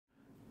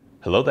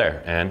Hello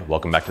there, and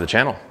welcome back to the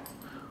channel.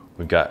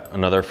 We've got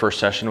another first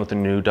session with a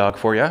new dog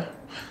for you.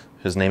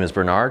 His name is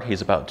Bernard. He's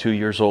about 2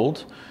 years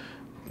old,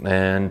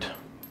 and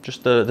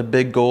just the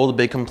big goal, the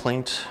big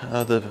complaint,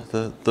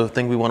 the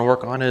thing we want to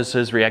work on is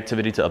his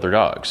reactivity to other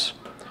dogs.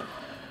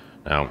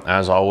 Now,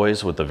 as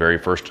always with the very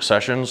first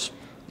sessions,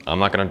 I'm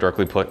not going to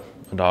directly put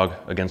a dog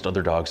against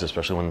other dogs,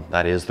 especially when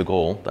that is the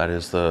goal, that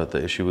is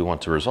the issue we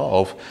want to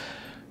resolve.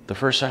 The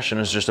first session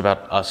is just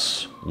about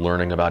us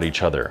learning about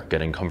each other,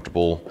 getting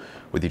comfortable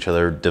with each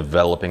other,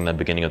 developing the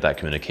beginning of that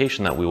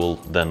communication that we will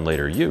then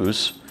later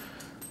use.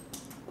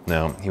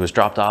 Now, he was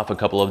dropped off a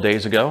couple of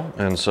days ago,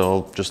 and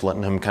so just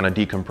letting him kind of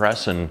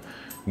decompress and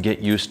get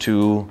used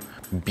to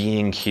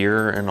being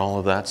here and all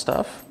of that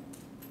stuff.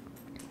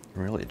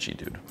 Really a G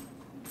dude.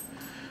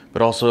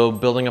 But also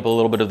building up a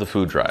little bit of the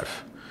food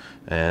drive.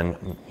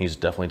 And he's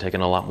definitely taken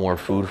a lot more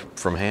food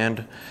from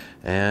hand.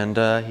 And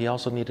he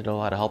also needed a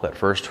lot of help at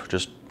first,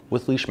 just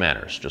with leash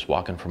manners, just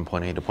walking from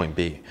point A to point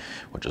B,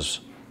 which is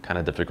kind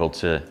of difficult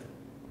to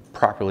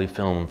properly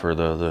film for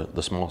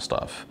the small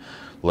stuff,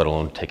 let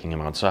alone taking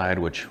him outside,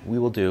 which we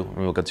will do and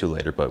we'll get to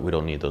later, but we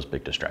don't need those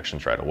big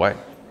distractions right away.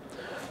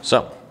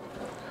 So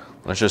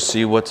let's just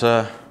see what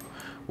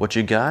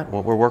you got,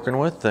 what we're working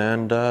with,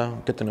 and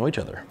get to know each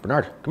other.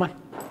 Bernard, come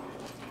on.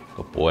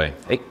 Good boy.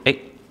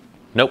 Hey.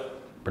 Nope.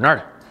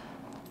 Bernard.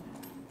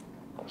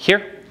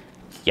 Here.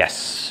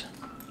 Yes.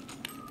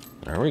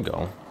 There we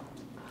go.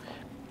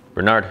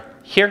 Bernard,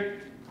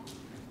 here.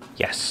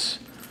 Yes.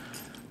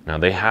 Now,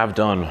 they have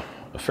done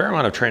a fair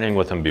amount of training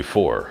with him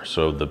before,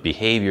 so the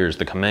behaviors,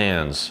 the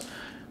commands.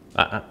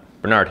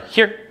 Bernard,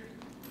 here.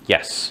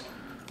 Yes.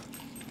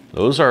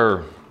 Those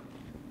are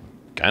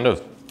kind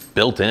of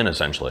built in,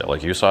 essentially.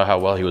 Like, you saw how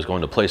well he was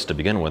going to place to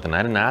begin with, and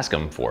I didn't ask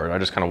him for it. I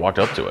just kind of walked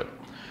up to it.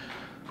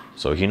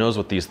 So he knows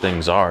what these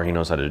things are. He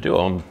knows how to do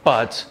them,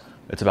 but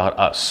it's about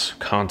us,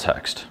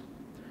 context.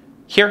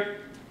 Here.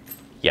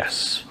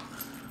 Yes.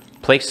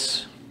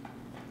 Place.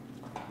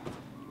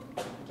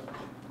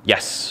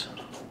 Yes.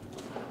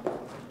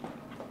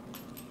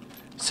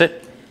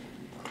 Sit.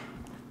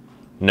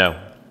 No.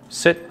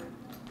 Sit.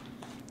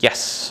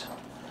 Yes.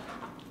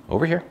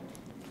 Over here.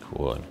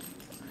 Good.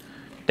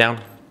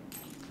 Down.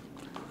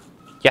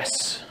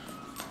 Yes.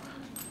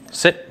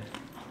 Sit.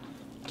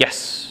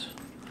 Yes.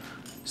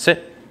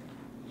 Sit.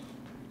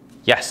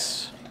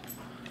 Yes.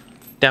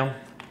 Down.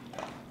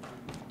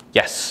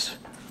 Yes.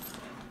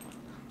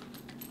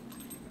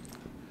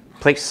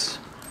 Place.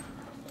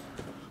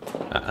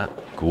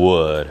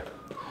 Good.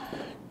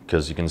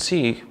 Because you can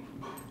see,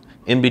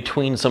 in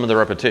between some of the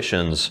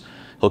repetitions,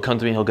 he'll come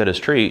to me, he'll get his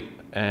treat,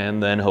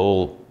 and then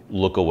he'll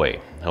look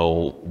away.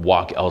 He'll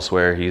walk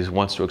elsewhere. He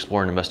wants to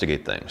explore and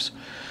investigate things.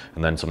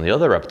 And then some of the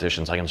other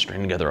repetitions, I can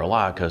string together a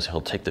lot because he'll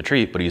take the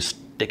treat, but he's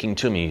sticking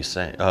to me,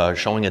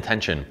 showing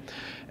attention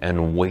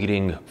and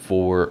waiting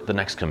for the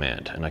next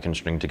command. And I can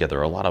string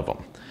together a lot of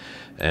them.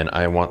 And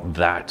I want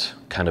that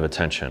kind of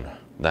attention,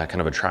 that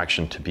kind of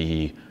attraction to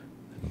be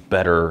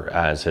better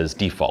as his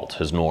default,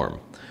 his norm.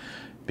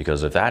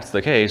 Because if that's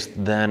the case,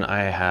 then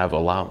I have a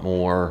lot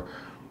more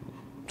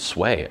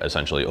sway,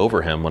 essentially,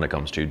 over him when it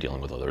comes to dealing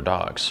with other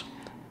dogs.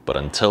 But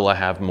until I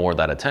have more of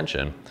that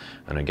attention,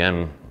 and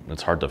again,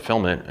 it's hard to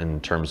film it in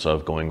terms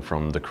of going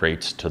from the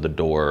crates to the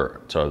door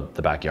to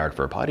the backyard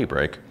for a potty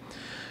break,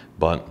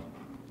 but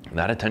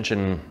that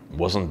attention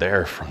wasn't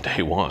there from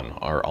day one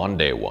or on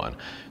day one.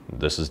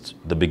 This is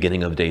the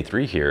beginning of day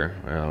 3 here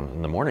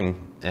in the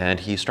morning, and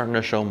he's starting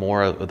to show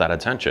more of that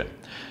attention.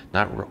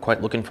 Not quite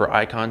looking for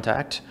eye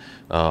contact.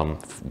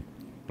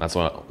 That's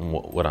not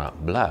what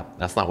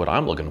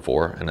I'm looking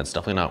for, and it's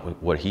definitely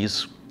not what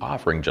he's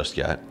offering just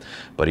yet,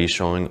 but he's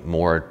showing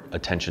more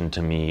attention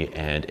to me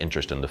and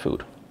interest in the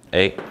food.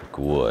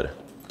 Good.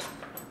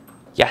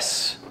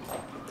 Yes.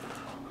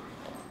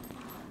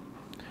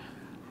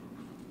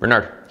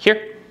 Bernard,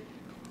 here.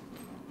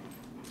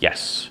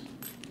 Yes.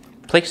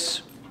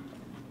 Place.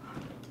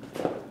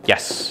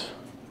 Yes.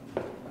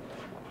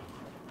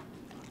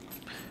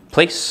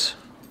 Place.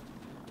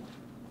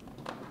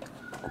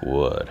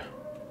 Good.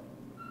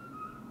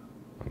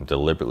 I'm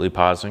deliberately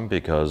pausing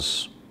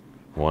because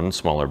one,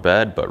 smaller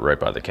bed, but right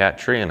by the cat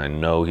tree, and I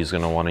know he's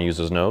going to want to use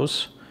his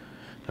nose.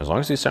 As long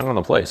as he's standing on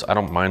the place, I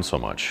don't mind so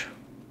much.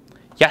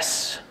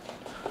 Yes.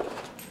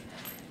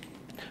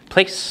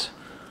 Place.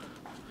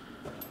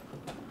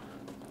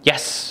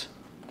 Yes.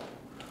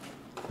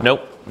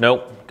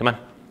 Nope. Come on.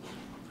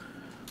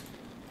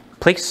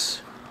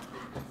 Place.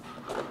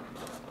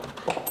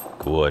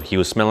 Good. He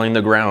was smelling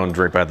the ground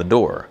right by the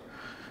door.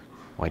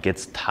 Like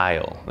it's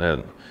tile.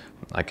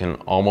 I can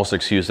almost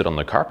excuse it on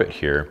the carpet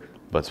here,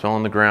 but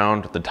smelling the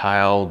ground, the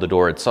tile, the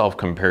door itself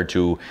compared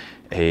to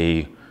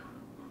a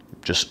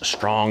just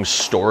strong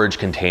storage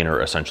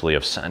container, essentially,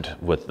 of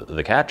scent with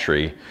the cat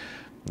tree,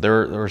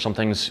 there are some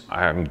things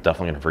I'm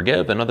definitely gonna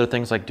forgive, and other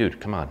things like, dude,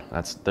 come on,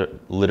 that's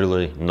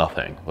literally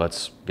nothing.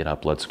 Let's get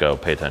up, let's go,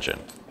 pay attention.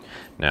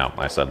 Now,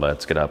 I said,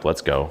 let's get up,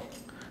 let's go.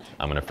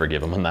 I'm gonna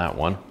forgive him on that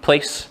one.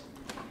 Place.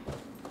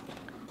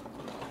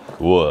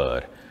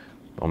 Would.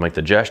 I'll make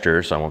the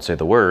gesture, so I won't say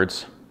the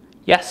words.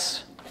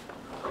 Yes.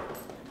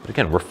 But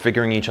again, we're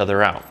figuring each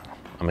other out.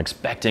 I'm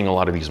expecting a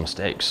lot of these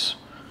mistakes,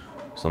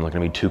 so I'm not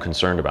gonna be too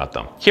concerned about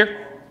them.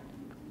 Here,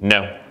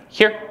 no,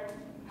 here,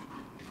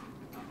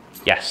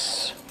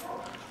 yes,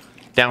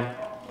 down,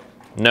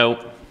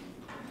 no,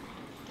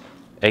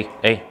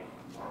 A,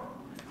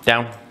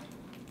 down,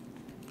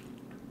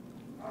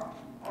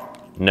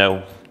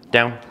 no,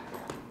 down,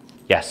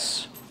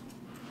 yes,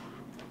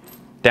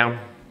 down,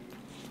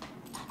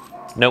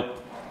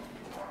 nope,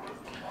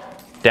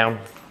 down,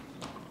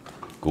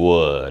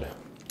 good,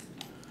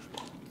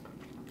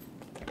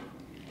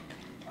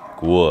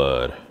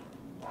 good,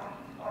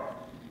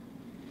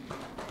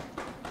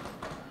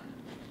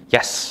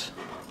 yes.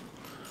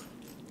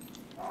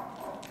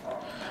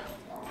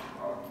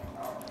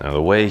 Now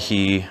the way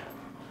he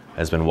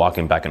has been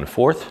walking back and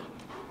forth,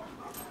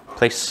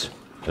 place,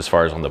 as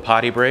far as on the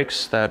potty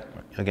breaks that,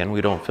 again,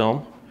 we don't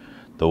film,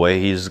 the way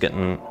he's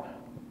getting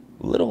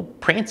a little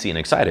prancy and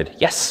excited,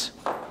 yes.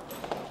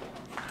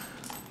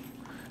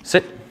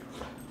 Sit,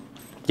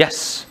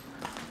 yes,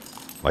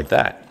 like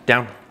that,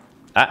 down,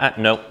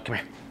 no, come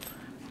here,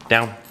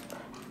 down,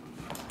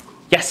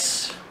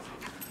 yes,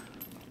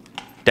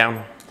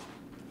 down,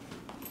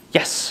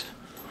 yes,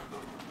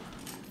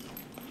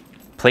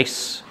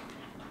 place,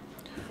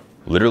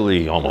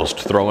 literally almost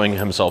throwing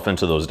himself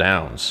into those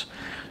downs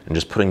and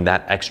just putting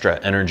that extra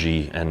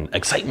energy and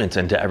excitement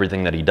into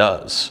everything that he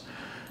does.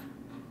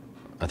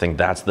 I think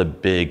that's the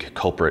big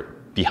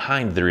culprit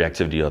behind the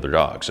reactivity of other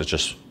dogs. It's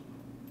just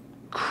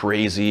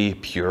crazy,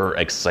 pure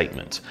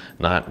excitement,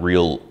 not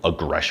real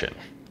aggression.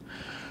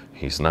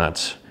 He's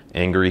not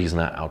angry, he's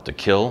not out to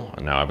kill.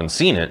 Now I haven't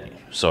seen it,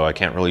 so I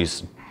can't really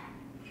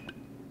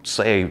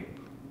say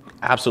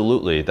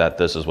absolutely that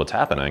this is what's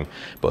happening,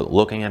 but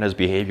looking at his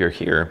behavior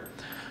here,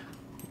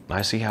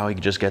 I see how he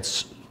just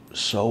gets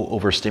so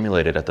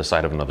overstimulated at the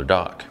sight of another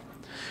dog.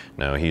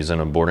 Now he's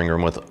in a boarding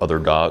room with other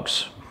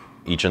dogs,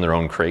 each in their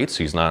own crates.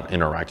 He's not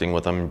interacting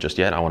with them just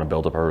yet. I want to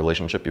build up our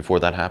relationship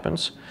before that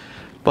happens.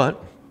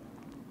 But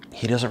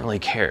he doesn't really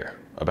care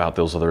about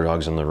those other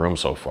dogs in the room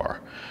so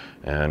far.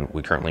 And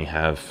we currently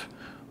have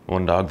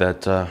one dog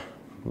that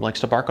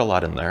likes to bark a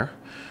lot in there.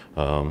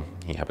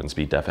 He happens to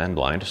be deaf and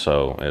blind,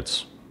 so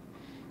it's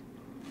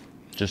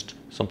just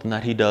something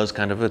that he does,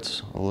 kind of.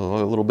 It's a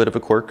little bit of a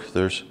quirk.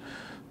 There's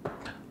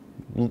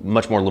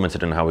much more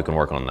limited in how we can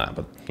work on that,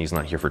 but he's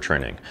not here for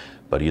training.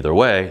 But either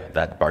way,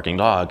 that barking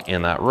dog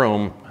in that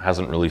room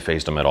hasn't really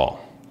fazed him at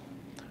all.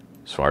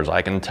 As far as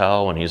I can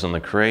tell, when he's in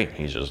the crate,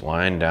 he's just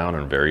lying down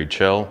and very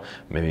chill.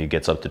 Maybe he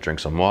gets up to drink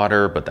some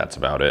water, but that's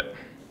about it.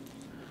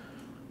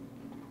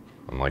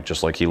 And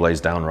just like he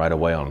lays down right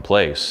away on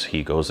place,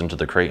 he goes into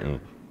the crate and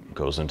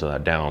goes into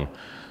that down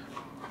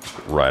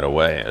right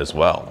away as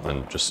well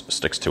and just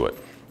sticks to it.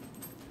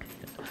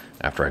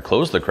 After I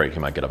close the crate, he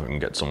might get up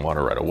and get some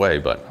water right away,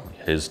 but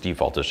his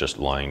default is just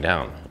lying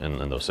down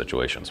in those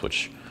situations,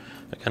 which,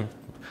 again,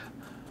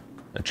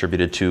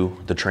 attributed to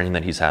the training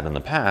that he's had in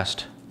the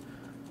past.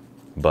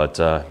 But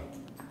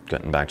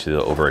getting back to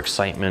the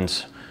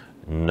overexcitement,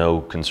 no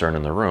concern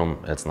in the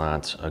room, it's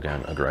not,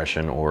 again,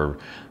 aggression or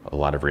a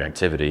lot of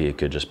reactivity. It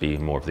could just be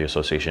more of the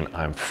association,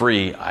 I'm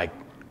free, I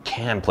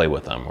can play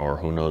with them, or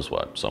who knows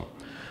what. So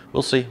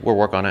we'll see, we'll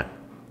work on it.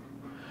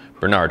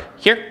 Bernard,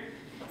 here.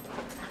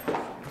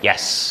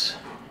 Yes.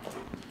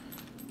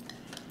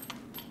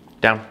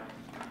 Down.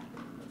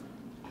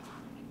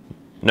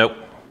 Nope.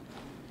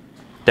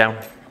 Down.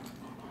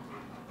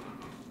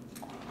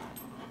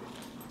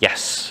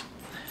 Yes.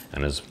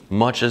 And as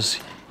much as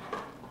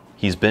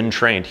he's been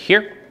trained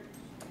here,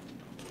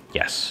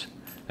 yes.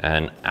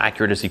 And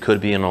accurate as he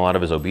could be in a lot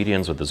of his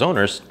obedience with his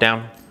owners,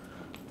 down.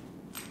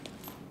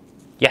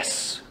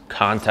 Yes.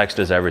 Context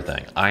is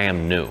everything. I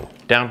am new.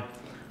 Down.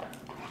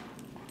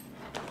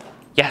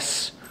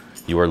 Yes.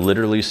 You are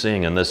literally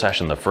seeing in this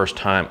session the first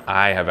time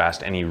I have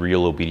asked any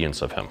real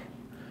obedience of him.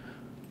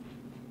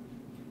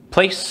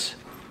 Place.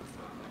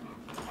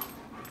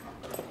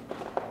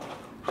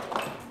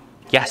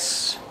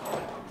 Yes.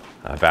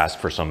 I've asked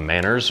for some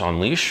manners on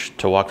leash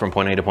to walk from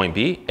point A to point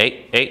B.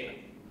 Hey.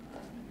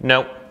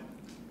 No.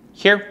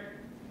 Here.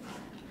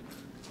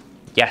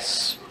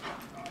 Yes.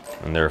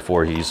 And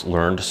therefore he's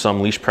learned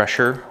some leash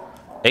pressure.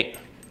 Hey.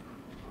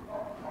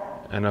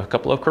 And a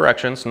couple of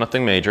corrections,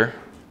 nothing major.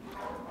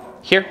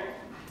 Here.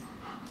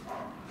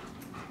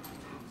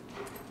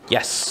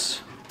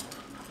 Yes.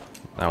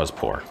 That was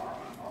poor.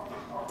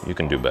 You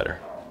can do better.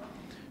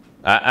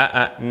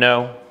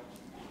 No.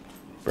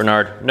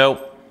 Bernard,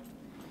 nope.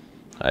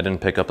 I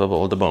didn't pick up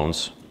all the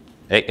bones.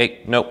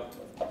 Hey, nope.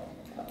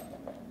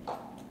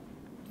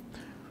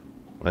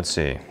 Let's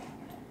see.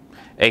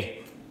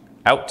 Hey,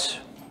 out.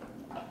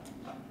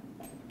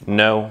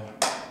 No.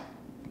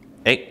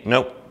 Hey,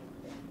 nope.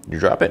 You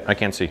drop it? I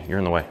can't see. You're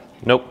in the way.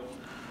 Nope.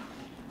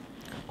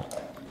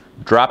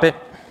 Drop it.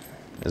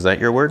 Is that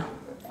your word?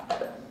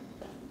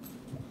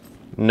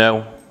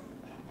 No.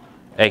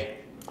 Hey.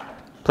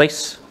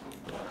 Place.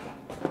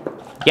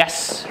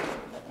 Yes.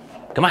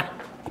 Come on.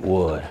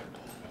 Wood.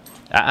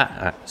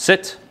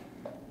 Sit.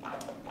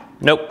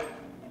 Nope.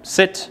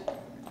 Sit.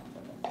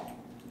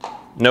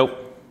 Nope.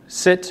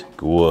 Sit.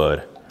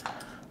 Good.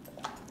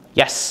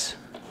 Yes.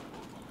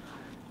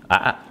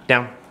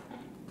 Down.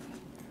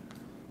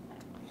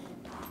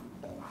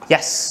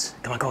 Yes.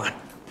 Come on, go on.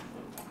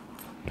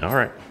 All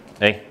right.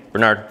 Hey,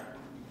 Bernard.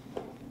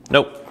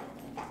 Nope.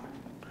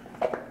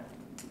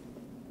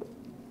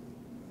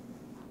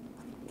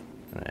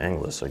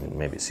 Angle this so I can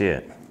maybe see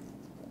it.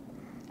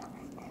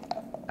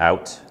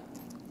 Out.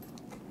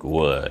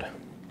 Good.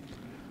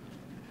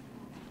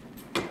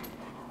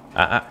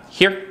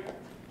 Here.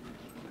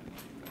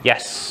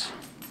 Yes.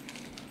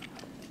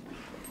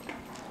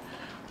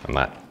 I'm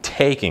not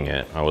taking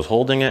it. I was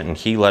holding it and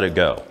he let it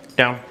go.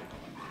 Down.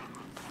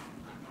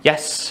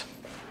 Yes.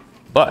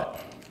 But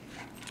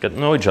get to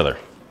know each other.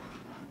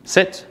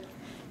 Sit.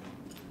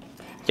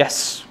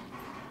 Yes.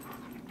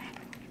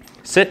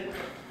 Sit.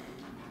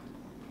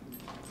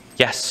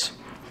 Yes.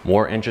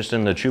 More interest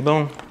in the chew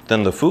bone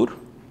than the food.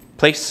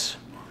 Place.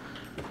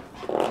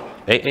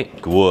 Hey,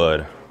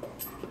 good.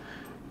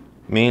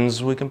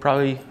 Means we can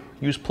probably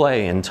use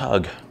play and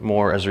tug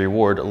more as a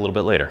reward a little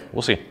bit later.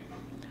 We'll see.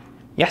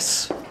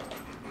 Yes.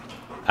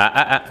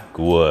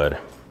 Good.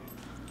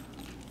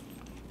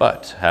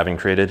 But having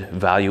created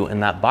value in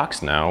that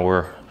box now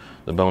where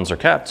the bones are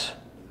kept.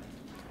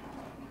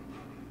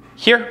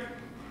 Here.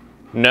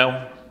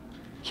 No.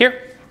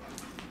 Here.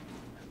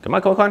 Come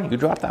on, Kokon, you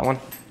dropped that one.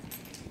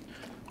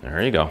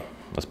 There you go.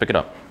 Let's pick it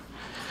up.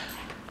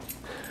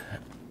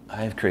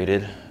 I've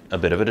created a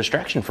bit of a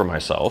distraction for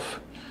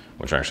myself,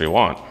 which I actually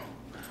want.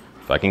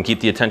 If I can keep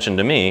the attention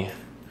to me,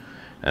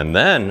 and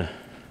then,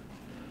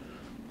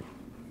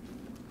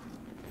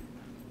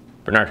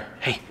 Bernard,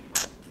 hey,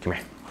 come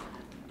here.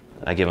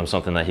 I give him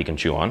something that he can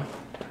chew on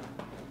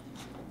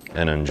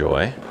and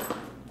enjoy.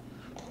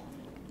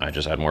 I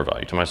just add more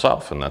value to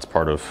myself, and that's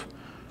part of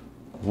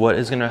what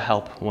is gonna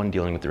help when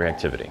dealing with the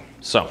reactivity.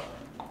 So,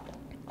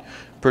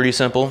 pretty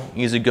simple,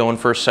 easy going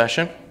first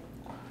session.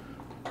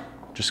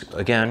 Just,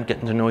 again,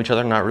 getting to know each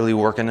other, not really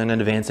working and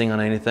advancing on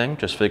anything,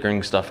 just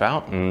figuring stuff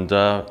out and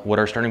what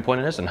our starting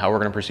point is and how we're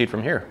gonna proceed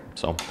from here.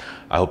 So,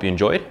 I hope you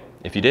enjoyed.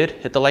 If you did,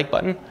 hit the like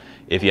button.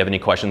 If you have any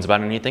questions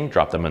about anything,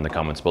 drop them in the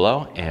comments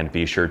below and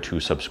be sure to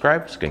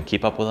subscribe so you can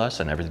keep up with us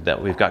and everything that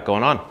we've got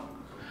going on.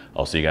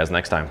 I'll see you guys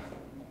next time.